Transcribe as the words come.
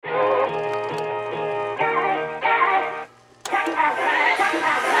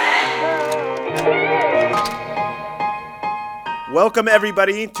Welcome,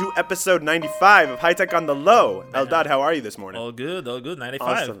 everybody, to episode 95 of High Tech on the Low. Eldad, how are you this morning? All good, 95.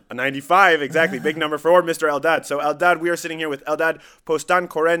 Awesome. 95, exactly. Big number for Mr. Eldad. So, Eldad, we are sitting here with Eldad,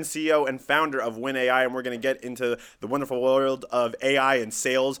 Postan-Koren, CEO and founder of WinAI, and we're going to get into the wonderful world of AI and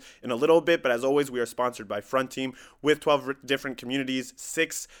sales in a little bit. But as always, we are sponsored by Front Team with 12 different communities,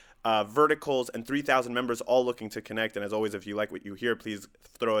 6 verticals, and 3,000 members all looking to connect. And as always, if you like what you hear, please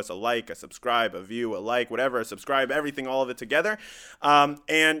throw us a like, a subscribe, a view, a like, whatever, a subscribe, everything, all of it together.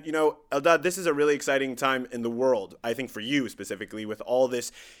 And, you know, Eldad, this is a really exciting time in the world, I think for you specifically, with all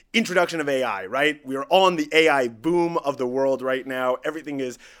this introduction of AI, right? We are on the AI boom of the world right now. Everything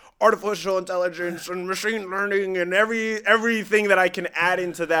is artificial intelligence and machine learning and everything that I can add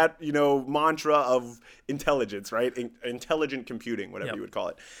into that, you know, mantra of intelligence, right? Intelligent computing, whatever you would call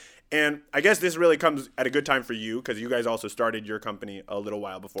it. And I guess this really comes at a good time for you because you guys also started your company a little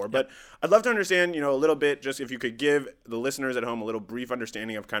while before. But I'd love to understand, you know, a little bit, just if you could give the listeners at home a little brief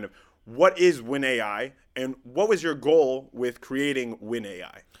understanding of kind of what is WinAI and what was your goal with creating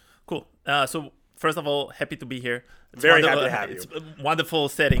WinAI? Cool. So first of all, happy to be here. Very happy to have you. It's a wonderful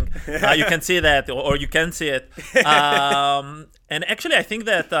setting. You can see that, or you can see it. And actually, I think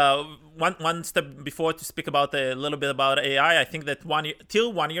that one step before to speak about a little bit about AI, I think that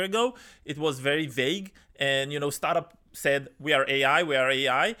till 1 year ago, it was very vague. And, you know, startup said, we are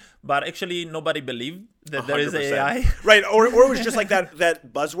AI, but actually nobody believed that 100%. There is AI. Right, or it was just like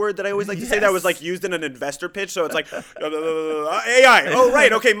that buzzword that I always like to say that was like used in an investor pitch. So it's like, AI, oh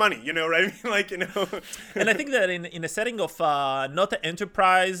right, okay, money, you know, right? Like, you know. And I think that in a setting of not an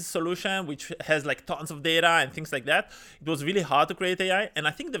enterprise solution, which has like tons of data and things like that, it was really hard to create AI. And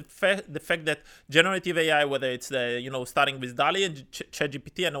I think the fact that generative AI, whether it's the, you know, starting with DALL-E and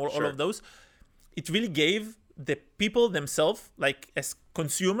ChatGPT and all of those, it really gave the people themselves, like as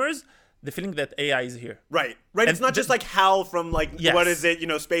consumers, the feeling that AI is here. Right. And it's not just like HAL from like, what is it, you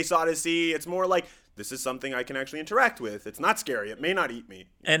know, Space Odyssey. It's more like, this is something I can actually interact with. It's not scary. It may not eat me.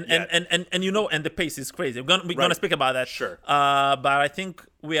 And you know, and the pace is crazy. We're gonna speak about that. Sure. But I think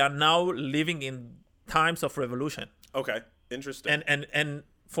we are now living in times of revolution. Okay. Interesting. And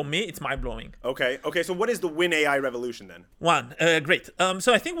for me, it's mind-blowing. Okay. So what is the WinAI revolution then? Great.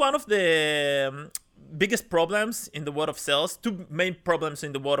 So I think one of the biggest problems in the world of sales, two main problems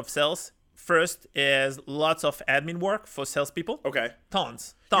in the world of sales. First is lots of admin work for salespeople. Okay.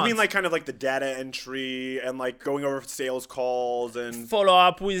 Tons. You mean like kind of like the data entry and like going over sales calls and follow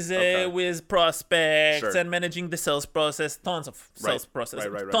up with prospects and managing the sales process. Tons of sales process.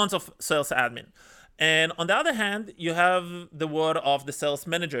 Right. Tons of sales admin. And on the other hand, you have the world of the sales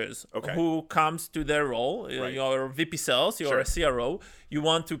managers who comes to their role. You're VP sales, you're a CRO. You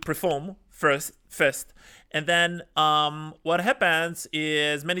want to perform first. And then what happens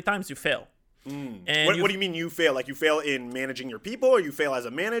is many times you fail. And what do you mean you fail? Like you fail in managing your people, or you fail as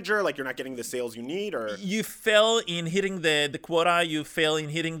a manager? Like you're not getting the sales you need, or you fail in hitting the quota. You fail in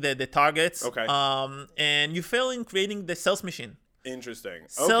hitting the targets. Okay. And you fail in creating the sales machine. Interesting.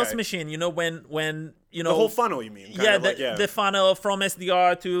 Sales machine, you know, when you know the whole funnel, you mean? The funnel from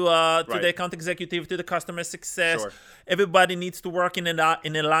SDR to the account executive to the customer success. Sure. Everybody needs to work in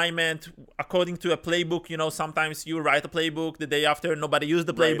alignment according to a playbook. You know, sometimes you write a playbook, the day after nobody used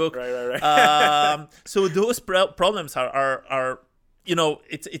the playbook. Right. So those problems are you know,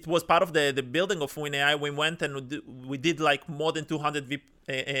 it was part of the building of WinAI. We went and we did like more than 200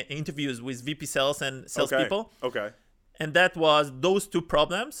 interviews with VP sales and salespeople. Okay. And those two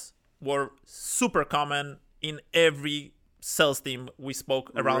problems were super common in every sales team we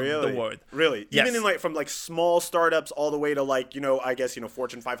spoke around the world. Really? Yes. Even in like from like small startups all the way to like, you know, I guess, you know,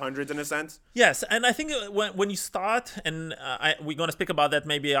 Fortune 500s in a sense? Yes. And I think when you start, and we're going to speak about that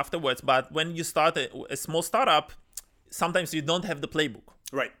maybe afterwards, but when you start a small startup, sometimes you don't have the playbook.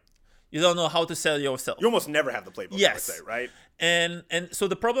 Right. You don't know how to sell yourself. You almost never have the playbook, I would say, right? And so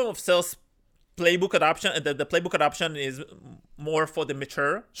the problem of sales playbook adoption, the playbook adoption is more for the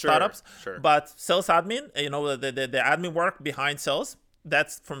mature startups. Sure. But sales admin, you know, the admin work behind sales,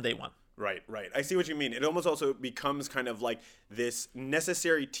 that's from day one. Right. I see what you mean. It almost also becomes kind of like this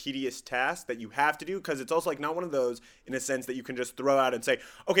necessary, tedious task that you have to do, because it's also like not one of those in a sense that you can just throw out and say,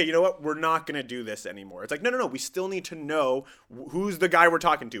 okay, you know what, we're not going to do this anymore. It's like, no, we still need to know who's the guy we're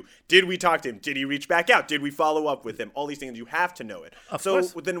talking to. Did we talk to him? Did he reach back out? Did we follow up with him? All these things, you have to know it. Of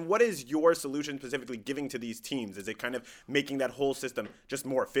course. Then what is your solution specifically giving to these teams? Is it kind of making that whole system just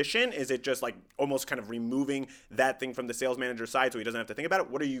more efficient? Is it just like almost kind of removing that thing from the sales manager side so he doesn't have to think about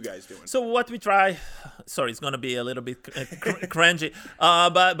it? What are you guys doing? So what we try, sorry, it's going to be a little bit cringy,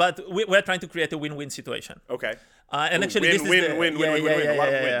 but we're trying to create a win-win situation. Okay. And actually, win, this win, is the, win, yeah, win, yeah, win, yeah, a lot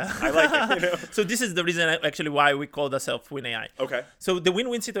of yeah, wins. yeah. I like it. You know? So this is the reason actually why we call ourselves Win AI. Okay. So the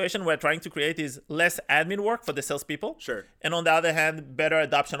win-win situation we're trying to create is less admin work for the salespeople. Sure. And on the other hand, better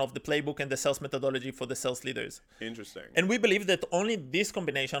adoption of the playbook and the sales methodology for the sales leaders. Interesting. And we believe that only this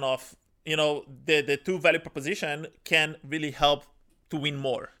combination of, the two value proposition can really help to win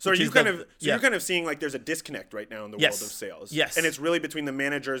more. So you're kind of seeing like there's a disconnect right now in the world of sales. Yes. And it's really between the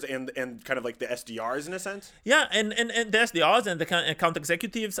managers and kind of like the SDRs in a sense. Yeah, and the SDRs and the account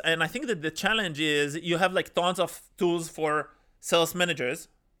executives. And I think that the challenge is you have like tons of tools for sales managers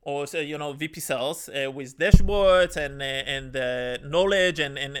or VP sales with dashboards and knowledge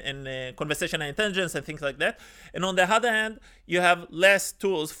and conversational intelligence and things like that. And on the other hand, you have less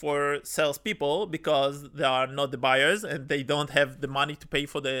tools for salespeople because they are not the buyers and they don't have the money to pay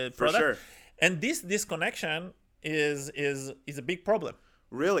for the product. For sure. And this disconnection is a big problem.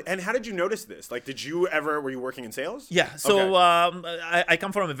 Really? And how did you notice this? Like, were you working in sales? Yeah. So Okay. I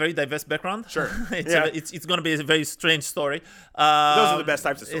come from a very diverse background. Sure. It's going to be a very strange story. Those are the best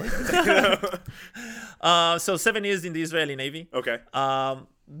types of stories. So 7 years in the Israeli Navy. Okay.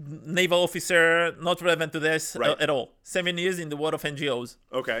 Naval officer, not relevant to this Right. at all. 7 years in the world of NGOs.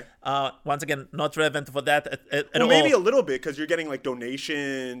 Okay. Once again, not relevant for that at all. Maybe a little bit because you're getting like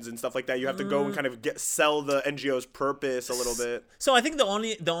donations and stuff like that. You have to go and kind of sell the NGO's purpose a little bit. So I think the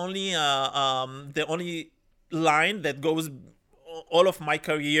only line that goes all of my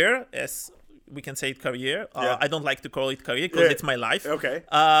career, as we can say it career. I don't like to call it career because it's my life. Okay.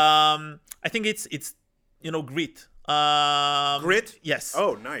 I think it's grit. Grit? Yes.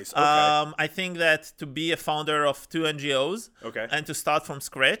 Oh, nice. Okay. I think that to be a founder of 2 NGOs and to start from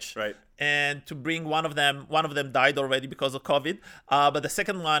scratch, right, and to bring one of them died already because of COVID, but the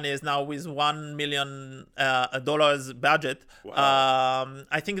second one is now with $1 million budget. Wow.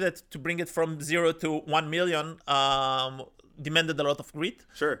 I think that to bring it from 0 to 1 million demanded a lot of grit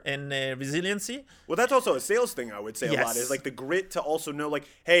and resiliency. Well, that's also a sales thing, I would say. Yes. A lot is like the grit to also know, like,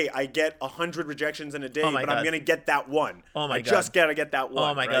 hey, I get 100 rejections in a day, but God. I'm gonna get that one. Oh my I God. just gotta get that one.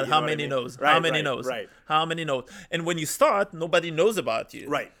 Oh my right? God, You know how what I many mean? knows? Right, How many right, knows? Right. How many knows? And when you start, nobody knows about you.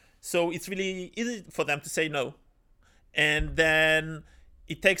 Right. So it's really easy for them to say no. And then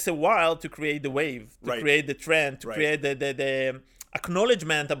it takes a while to create the wave, to create the trend, to create the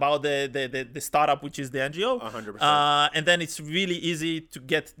acknowledgement about the startup, which is the NGO. 100%. And then it's really easy to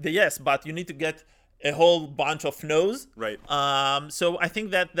get the yes, but you need to get a whole bunch of no's. Right. So I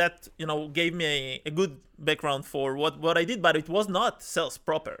think that gave me a good background for what I did, but it was not sales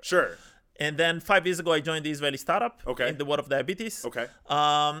proper. Sure. And then 5 years ago, I joined the Israeli startup in the world of diabetes. Okay.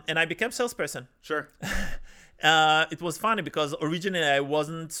 And I became salesperson. Sure. It was funny because originally I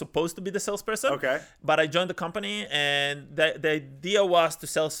wasn't supposed to be the salesperson. Okay. But I joined the company, and the idea was to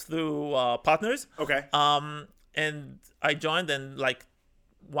sell through partners. Okay. And I joined, and like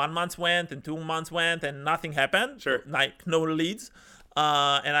 1 month went, and 2 months went, and nothing happened. Sure. Like no leads.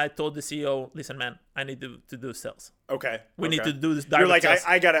 And I told the CEO, listen, man, I need to do sales. Okay. We need to do this You're like, sales.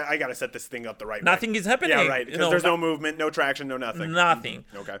 I gotta set this thing up the right way. Nothing is happening. Yeah, right. Because there's no movement, no traction, no nothing. Nothing.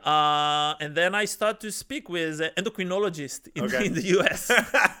 Okay. And then I start to speak with endocrinologists in the US.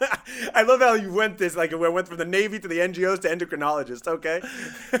 I love how you went went from the Navy to the NGOs to endocrinologists. Okay.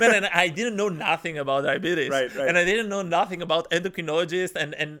 Man, and I didn't know nothing about diabetes. Right. And I didn't know nothing about endocrinologists,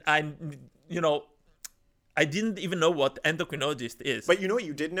 and I didn't even know what endocrinologist is. But you know what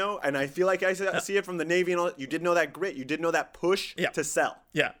you did know? And I feel like I see it from the Navy and all. You did know that grit. You did know that push to sell.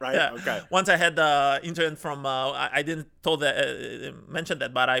 Yeah. Right? Yeah. Okay. Once I had intern from, I didn't mention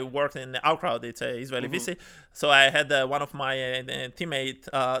that, but I worked in Outcrowd. It's an Israeli VC. So I had one of my team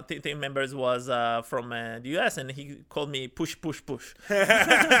members was from the US, and he called me push. Push.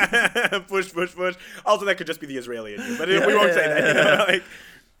 Also, that could just be the Israeli in you, but we won't say that.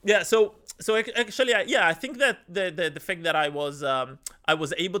 Yeah, so actually, I think that the fact that I was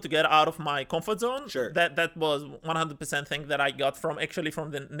able to get out of my comfort zone, that was 100% thing that I got from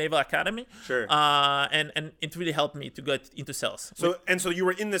the Naval Academy. Sure. And it really helped me to get into sales. So you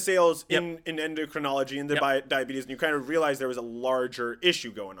were in the sales in endocrinology, in the diabetes, and you kind of realized there was a larger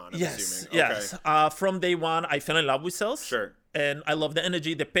issue going on. I'm assuming. Yes. From day one, I fell in love with sales. Sure. And I love the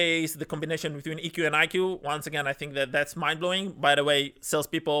energy, the pace, the combination between EQ and IQ. Once again, I think that that's mind-blowing. By the way,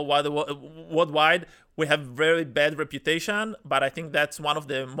 salespeople worldwide, we have very bad reputation, but I think that's one of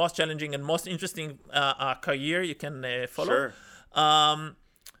the most challenging and most interesting career you can follow. Sure.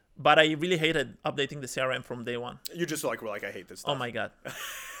 But I really hated updating the CRM from day one. You just were like, I hate this stuff. Oh my god.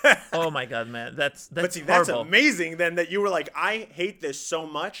 Oh my god, man. That's But see, horrible. that's amazing then that you were like, I hate this so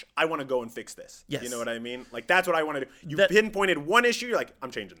much, I want to go and fix this. Yes. You know what I mean? Like, that's what I want to do. You That- pinpointed one issue, you're like, I'm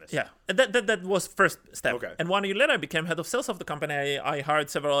changing this. Yeah, and that was first step. Okay. And 1 year later, I became head of sales of the company. I hired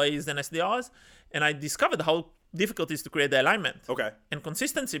several A's and SDRs, and I discovered how difficult it is to create the alignment Okay. and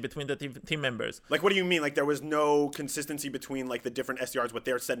consistency between the team members. Like, what do you mean? Like, there was no consistency between, like, the different SDRs, what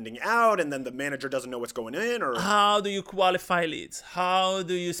they're sending out, and then the manager doesn't know what's going in, or? How do you qualify leads? How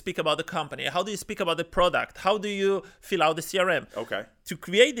do you speak about the company? How do you speak about the product? How do you fill out the CRM? Okay. To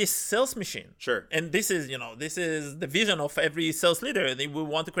create this sales machine. Sure. And this is the vision of every sales leader. They will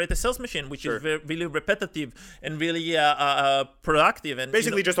want to create a sales machine which Sure. is really repetitive and really productive. And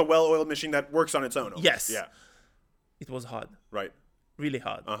Basically just a well-oiled machine that works on its own. Almost. Yes. Yeah. it was hard, Right. really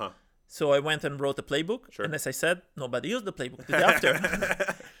hard. Uh-huh. So I went and wrote a playbook, Sure. and as I said, nobody used the playbook the day after,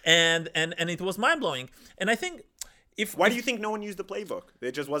 and it was mind blowing. And I think Why do you think no one used the playbook?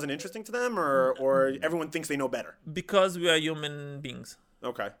 It just wasn't interesting to them, or everyone thinks they know better? because we are human beings.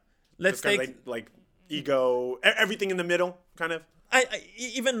 Okay. Let's Just kind take of like ego, everything in the middle, kind of.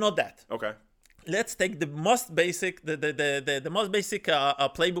 even not that. Okay. Let's take the most basic the most basic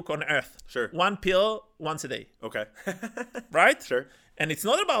playbook on earth. Sure. One pill once a day, Okay. right? Sure. And it's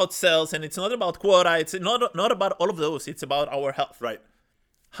not about sales, and it's not about quota. It's not about all of those. It's about our health. Right.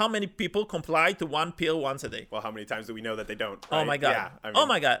 How many people comply to one pill once a day? Well, how many times do we know that they don't? Oh right? my god! Yeah. I mean, Oh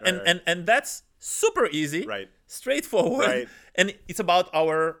my god! right, And that's super easy, Right. straightforward, Right. and it's about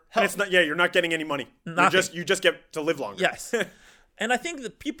our health. And it's not. Yeah, you're not getting any money. Nothing. You just get to live longer. Yes. And I think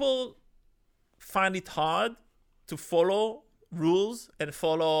that people find it hard to follow rules and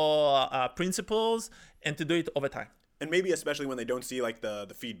follow principles and to do it over time. And maybe especially when they don't see like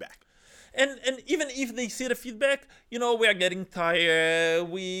the feedback. And even if they see the feedback, we are getting tired.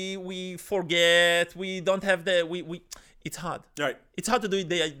 We forget. We don't have we. It's hard. Right. It's hard to do it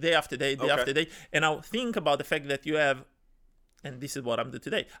day after day, day Okay. after day. And now think about the fact that you have, and this is what I'm doing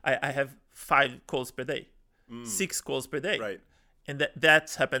today. I have 5 calls per day, 6 calls per day, Right. and that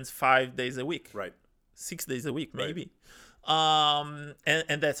happens 5 days a week. Right. 6 days a week, Right. maybe.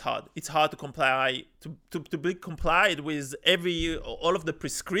 And that's hard. It's hard to comply to be complied with all of the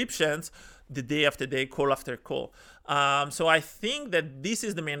prescriptions the day after day, call after call. So I think that this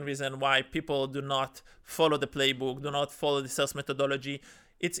is the main reason why people do not follow the playbook, do not follow the sales methodology.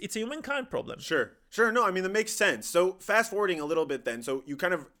 It's a humankind problem. Sure. No, I mean, that makes sense. So fast forwarding a little bit then. So you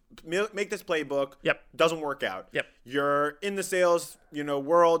kind of make this playbook. Yep. Doesn't work out. Yep. You're in the sales,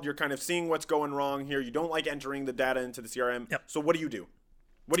 world. You're kind of seeing what's going wrong here. You don't like entering the data into the CRM. Yep. So what do you do?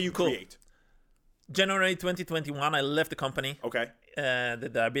 What do you create? January 2021, I left the company, Okay. the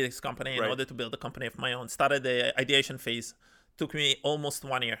diabetes company, in Right. order to build a company of my own. Started the ideation phase. Took me almost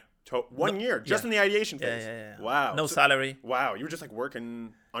 1 year. 1 year just yeah. in the ideation phase. Yeah. Wow. No salary. Wow. You were just like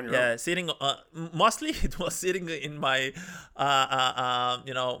working on your Yeah, own. sitting. Mostly it was sitting in my,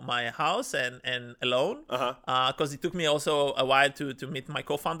 my house and alone. Because it took me also a while to meet my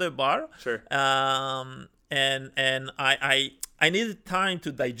co-founder Bar. Sure. And I needed time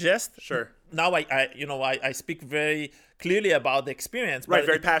to digest. Sure. Now I speak very clearly about the experience. Right. but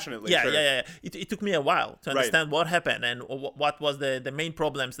Very passionately. Yeah, sure. yeah. It took me a while to understand what happened and what was the main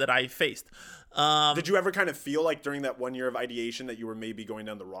problems that I faced. Did you ever kind of feel like during that 1 year of ideation that you were maybe going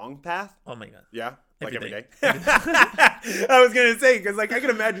down the wrong path? Oh my God. Yeah, like every Every day. I was gonna say because like I can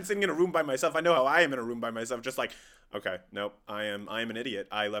imagine sitting in a room by myself. I know how I am in a room by myself. Just like, okay, nope, I am an idiot.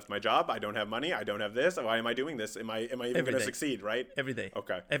 I left my job. I don't have money. I don't have this. Why am I doing this? Am I even Every gonna day. succeed? Right? Every day.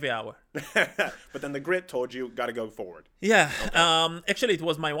 Okay. Every hour. But then the grit told you got to go forward. Yeah. Actually, it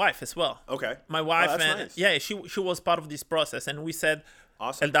was my wife as well. Okay. My wife, that's and nice. yeah, she was part of this process, and we said,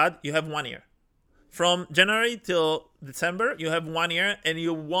 Awesome. Eldad, you have 1 year. From January till December, you have 1 year, and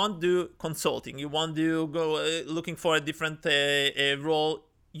you won't do consulting. You won't do go looking for a different role.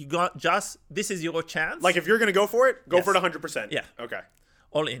 You got this is your chance. Like if you're gonna go for it, go Yes. for it 100%. Yeah. Okay.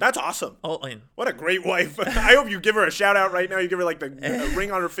 all in. That's awesome. all in. What a great wife. I hope you give her a shout out right now. You give her like the ring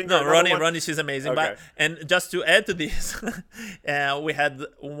on her finger. No, another one. Ronnie, she's amazing. Okay. But and just to add to this, we had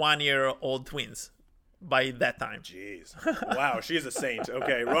 1 year old twins by that time. Jeez. Wow, she's a saint.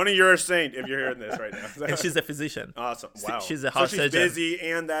 Okay, Ronnie, you're a saint if you're hearing this right now. And she's a physician. Awesome. Wow. She's a house so she's surgeon. busy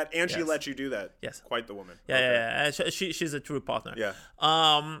and she Yes. lets you do that. Yes. Quite the woman. Yeah, Okay. yeah. She's a true partner. Yeah.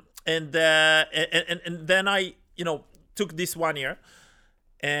 And then I took this 1 year,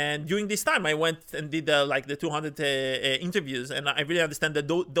 and during this time I went and did the 200 interviews, and I really understand that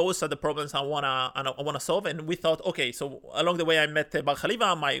those are the problems I wanna solve. And we thought, okay, so along the way I met Bar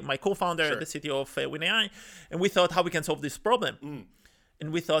Khalifa, my co-founder, Sure. the CTO of WinAI, and we thought how we can solve this problem.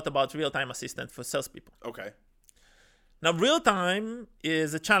 and we thought about real-time assistant for salespeople. Okay. Now, real-time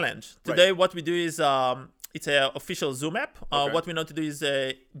is a challenge. Today, what we do is it's an official Zoom app. What we know to do is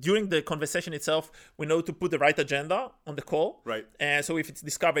during the conversation itself, we know to put the right agenda on the call. Right. And so if it's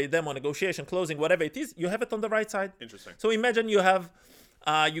discovery, demo, negotiation, closing, whatever it is, you have it on the right side. Interesting. So imagine you have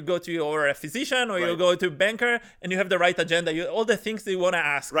you go to your physician or you Right. go to a banker and you have the right agenda, all the things that you want to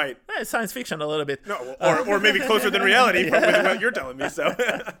ask. Right. It's science fiction a little bit. No, or maybe closer than reality with what you're telling me. So,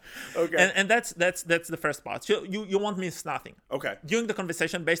 okay. And that's the first part. So you won't miss nothing. Okay. During the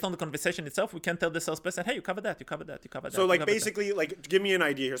conversation, based on the conversation itself, we can tell the salesperson, hey, you covered that, you covered that, you covered that. So you like covered that. basically like give me an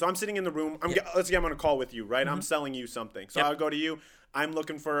idea here. So I'm sitting in the room. Let's say I'm on a call with you, right? I'm selling you something. So Yep. I'll go to you. I'm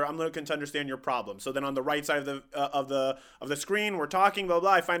looking to understand your problem. So then on the right side of the screen, we're talking, blah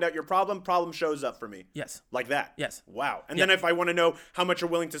blah. I find out your problem. Problem shows up for me. Yes. Like that. Yes. Wow. And Yeah. then if I want to know how much you're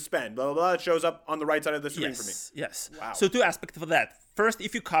willing to spend, blah blah blah, it shows up on the right side of the screen for me. Yes. Wow. So two aspects for that. First,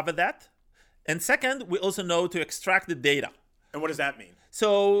 if you cover that, and second, we also know to extract the data. And what does that mean?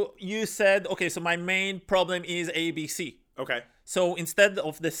 So you said, okay, so my main problem is ABC. Okay. So instead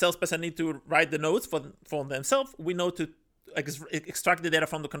of the salesperson need to write the notes for themselves, we know to extract the data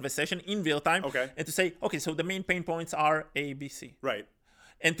from the conversation in real time. Okay. And to say, okay, so the main pain points are ABC. Right.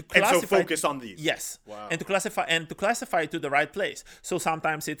 And to And classify, so focus on these. Yes. Wow. And to classify to the right place. So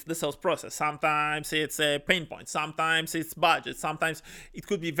sometimes it's the sales process, sometimes it's a pain point, sometimes it's budget, sometimes it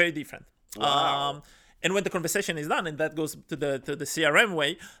could be very different. Wow. And when the conversation is done, and that goes to the CRM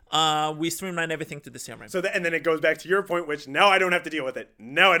way, we streamline everything to the CRM. So and then it goes back to your point, which now I don't have to deal with it.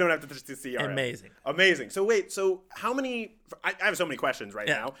 Now I don't have to touch the CRM. Amazing. So wait, so how many? I have so many questions right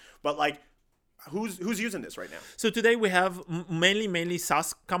now, but like, who's using this right now? So today we have mainly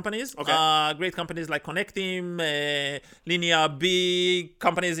SaaS companies. Okay. Great companies like Connectim, Linear, big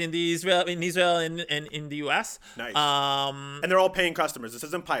companies in Israel and in the US. Nice. And they're all paying customers. This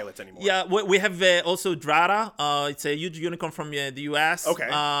isn't pilots anymore. Yeah, we have also Drata. It's a huge unicorn from the US. Okay.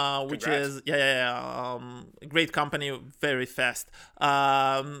 Which Congrats. is great company, very fast.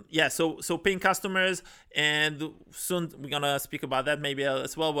 So paying customers, and soon we're gonna speak about that maybe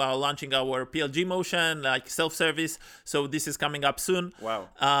as well. We're launching our PLG motion, like self-service. So this is coming up soon. Wow.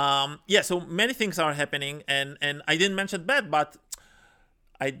 So many things are happening, and I didn't mention that, but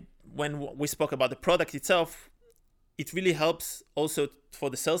when we spoke about the product itself, it really helps also for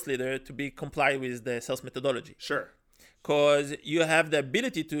the sales leader to be comply with the sales methodology. Sure. Because you have the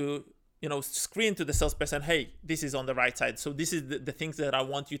ability to screen to the salesperson, hey, this is on the right side. So this is the things that I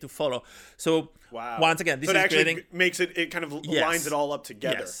want you to follow. So once again, this so is actually creating makes it kind of lines it all up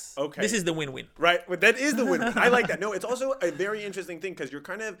together. Yes. Okay. This is the win-win. Right. Well, that is the win-win. I like that. No, it's also a very interesting thing because you're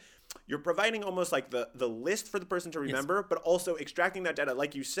providing almost like the list for the person to remember, but also extracting that data,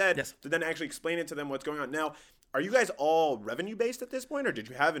 like you said, to then actually explain it to them what's going on. Now, are you guys all revenue based at this point, or did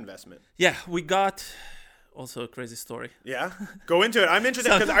you have investment? Yeah, we got. Also a crazy story. Yeah? Go into it. I'm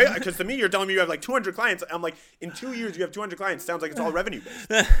interested because to me, you're telling me you have like 200 clients. I'm like, in 2 years, you have 200 clients. Sounds like it's all revenue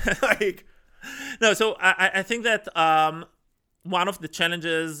based. No, so I think that one of the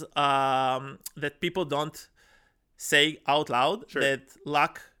challenges that people don't say out loud, that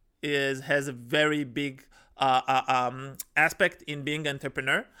luck has a very big aspect in being an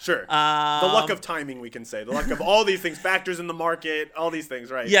entrepreneur. Sure. The luck of timing, we can say. The luck of all these things, factors in the market, all these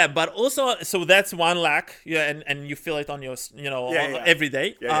things, right? Yeah, but also, so that's one luck, and you feel it on your, every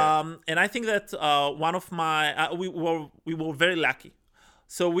day. And I think that one of my, we were very lucky.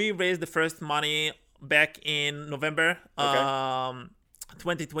 So we raised the first money back in November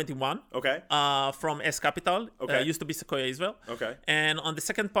 2021. Okay. From S Capital. Okay. Used to be Sequoia Israel. Okay. And on the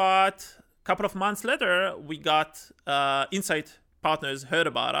second part, couple of months later, we got Insight Partners heard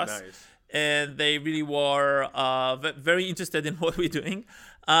about us. Nice. And they really were very interested in what we're doing.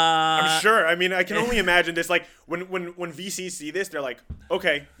 I'm sure. I mean, I can only imagine this. Like when VCs see this, they're like,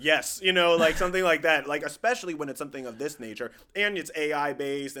 okay, yes, like something like that. Like especially when it's something of this nature and it's AI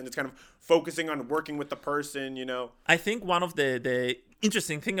based and it's kind of focusing on working with the person. I think one of the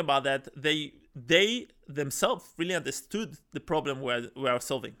interesting thing about that, they themselves really understood the problem we are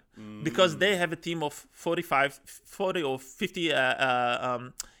solving, because they have a team of 40 or 50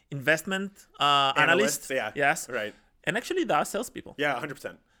 investment analysts. Yeah. Yes. Right. And actually, they are salespeople. Yeah,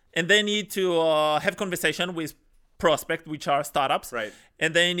 100%. And they need to have conversation with prospect, which are startups. Right.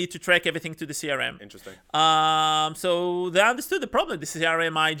 And they need to track everything to the CRM. Interesting. So they understood the problem, the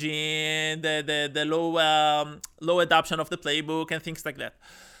CRM hygiene, the low adoption of the playbook and things like that.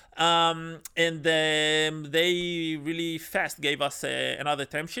 And they really fast gave us another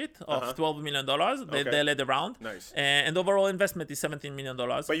term sheet of $12 million. They led the round. Nice. And overall investment is $17 million.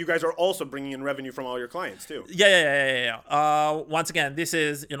 But you guys are also bringing in revenue from all your clients too. Yeah. Once again, this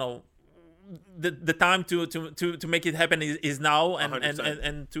is, the time to make it happen is now,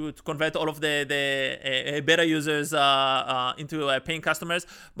 and to convert all of the beta users into paying customers.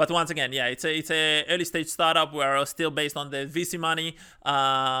 But once again, it's a early stage startup. We're still based on the VC money.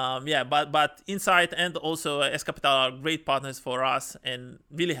 But Insight and also S Capital are great partners for us and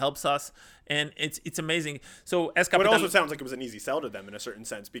really helps us. And it's amazing. So S Capital, but it also sounds like it was an easy sell to them in a certain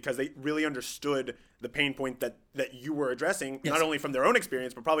sense, because they really understood the pain point that you were addressing, not only from their own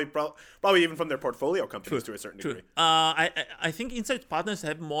experience, but probably even from their portfolio companies to a certain degree. I think Insight partners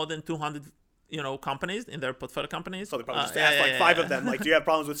have more than 200 companies in their portfolio companies. So they probably just asked five of them, do you have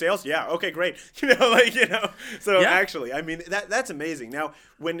problems with sales? Yeah, okay, great. So actually, I mean, that's amazing. Now,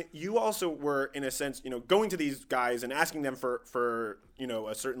 when you also were, in a sense, going to these guys and asking them for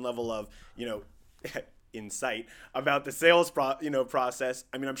a certain level of, insight about the sales process,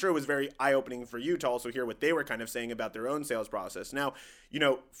 I mean, I'm sure it was very eye-opening for you to also hear what they were kind of saying about their own sales process. Now,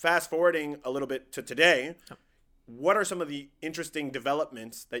 fast forwarding a little bit to today, what are some of the interesting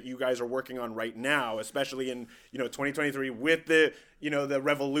developments that you guys are working on right now, especially in 2023 with the the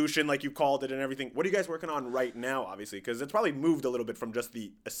revolution, like you called it, and everything? What are you guys working on right now, obviously, because it's probably moved a little bit from just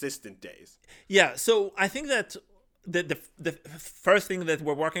the assistant days? Yeah, so I think that the first thing that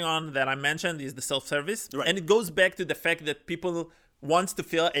we're working on that I mentioned is the self-service, and it goes back to the fact that people wants to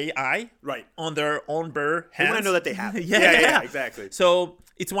feel AI on their own bare hands. They want to know that they have it. Yeah, exactly. So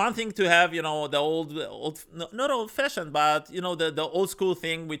it's one thing to have, the old not old-fashioned, but, the old school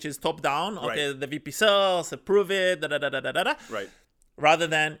thing, which is top-down. Okay, the VP sales, approve it, da-da-da-da-da-da. Right. Rather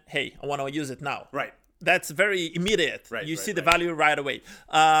than, hey, I want to use it now. Right. That's very immediate. You see the value right away.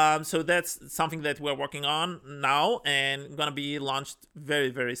 So that's something that we're working on now and going to be launched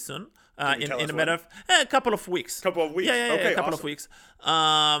very, very soon. In a matter of a couple of weeks. Yeah, okay, a couple of weeks.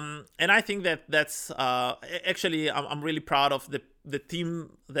 And I think that's actually, I'm really proud of the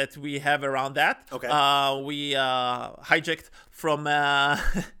team that we have around that. Okay. We hijacked from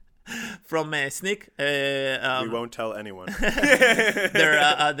Sneak. We won't tell anyone.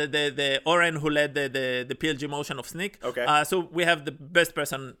 the Oren who led the PLG motion of Sneak. Okay. So we have the best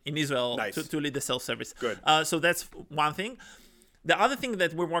person in Israel to lead the self-service. Good. So that's one thing. The other thing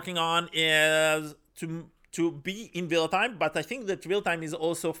that we're working on is to be in real time, but I think that real time is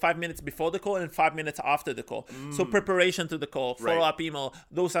also 5 minutes before the call and 5 minutes after the call. So preparation to the call, follow-up email,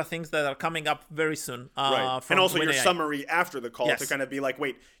 those are things that are coming up very soon. And also your summary after the call to kind of be like,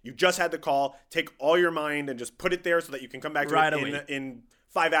 wait, you just had the call, take all your mind and just put it there so that you can come back to it in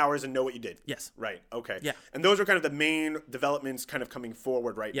 5 hours and know what you did. Yes. Right. Okay. Yeah. And those are kind of the main developments kind of coming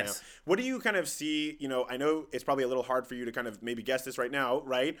forward now. What do you kind of see, I know it's probably a little hard for you to kind of maybe guess this right now,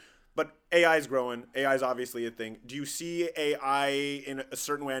 right? But AI is growing. AI is obviously a thing. Do you see AI in a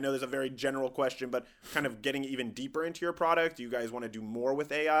certain way? I know there's a very general question, but kind of getting even deeper into your product. Do you guys want to do more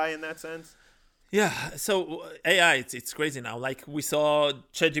with AI in that sense? Yeah, so AI, it's crazy now. Like we saw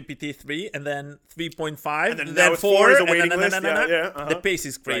ChatGPT 3 and then 3.5 and then 4 is a waiting list. The pace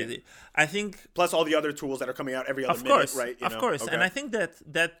is crazy. Right. I think plus all the other tools that are coming out every other minute, right? Of course. Okay. And I think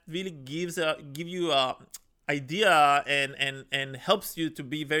that really give you a idea and helps you to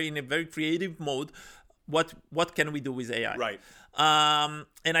be in a very creative mode. What can we do with AI? Right.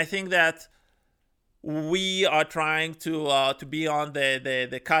 And I think that we are trying to be on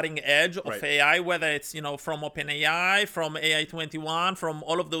the cutting edge of AI, whether it's from OpenAI, from AI21, from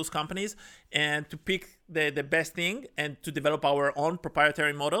all of those companies, and to pick the best thing and to develop our own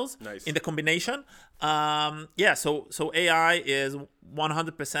proprietary models in the combination. So AI is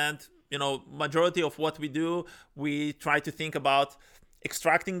 100%. Majority of what we do, we try to think about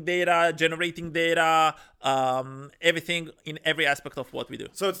extracting data, generating data, everything in every aspect of what we do.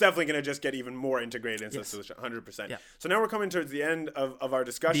 So it's definitely going to just get even more integrated into the solution, 100%. Yeah. So now we're coming towards the end of our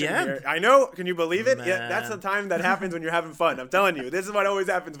discussion here. I know. Can you believe it? Yeah, that's the time that happens when you're having fun. I'm telling you. This is what always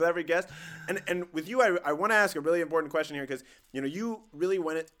happens with every guest. And with you, I want to ask a really important question here because, you really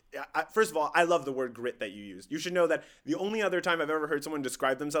went it. First of all, I love the word grit that you used. You should know that the only other time I've ever heard someone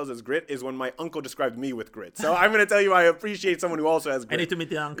describe themselves as grit is when my uncle described me with grit. So I'm going to tell you I appreciate someone who also has grit. I need to meet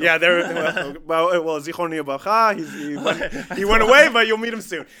the uncle. Yeah, Zichron Yavracha, he went away, but you'll meet him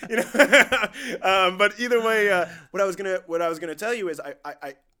soon. But either way, what I was gonna tell you is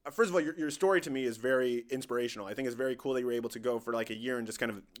I first of all, your story to me is very inspirational. I think it's very cool that you were able to go for like a year and just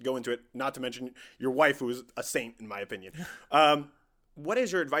kind of go into it. Not to mention your wife, who is a saint in my opinion. What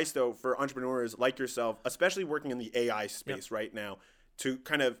is your advice, though, for entrepreneurs like yourself, especially working in the AI space right now, to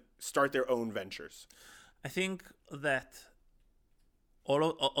kind of start their own ventures? I think that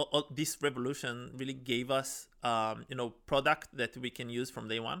all this revolution really gave us, product that we can use from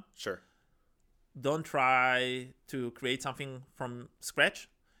day one. Sure. Don't try to create something from scratch.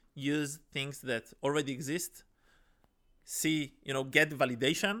 Use things that already exist. Get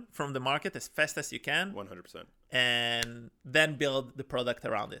validation from the market as fast as you can. 100%. And then build the product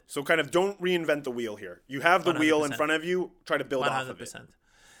around it. So kind of don't reinvent the wheel here. You have the 100%. Wheel in front of you. Try to build 100%. Off of it.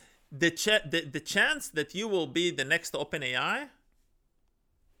 The chance that you will be the next OpenAI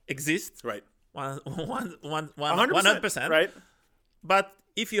exists. Right. 100%. Right. But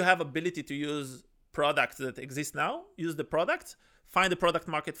if you have ability to use products that exist now, use the products, find the product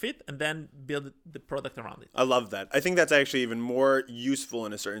market fit, and then build the product around it. I love that. I think that's actually even more useful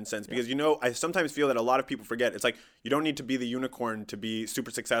in a certain sense because, I sometimes feel that a lot of people forget. It's like you don't need to be the unicorn to be super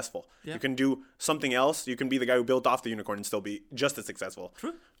successful. Yeah. You can do something else. You can be the guy who built off the unicorn and still be just as successful.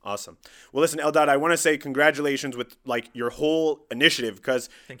 True. Awesome. Well, listen, Eldad, I want to say congratulations with your whole initiative because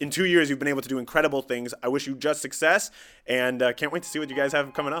in 2 years you've been able to do incredible things. I wish you just success and can't wait to see what you guys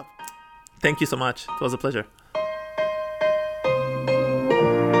have coming up. Thank you so much. It was a pleasure.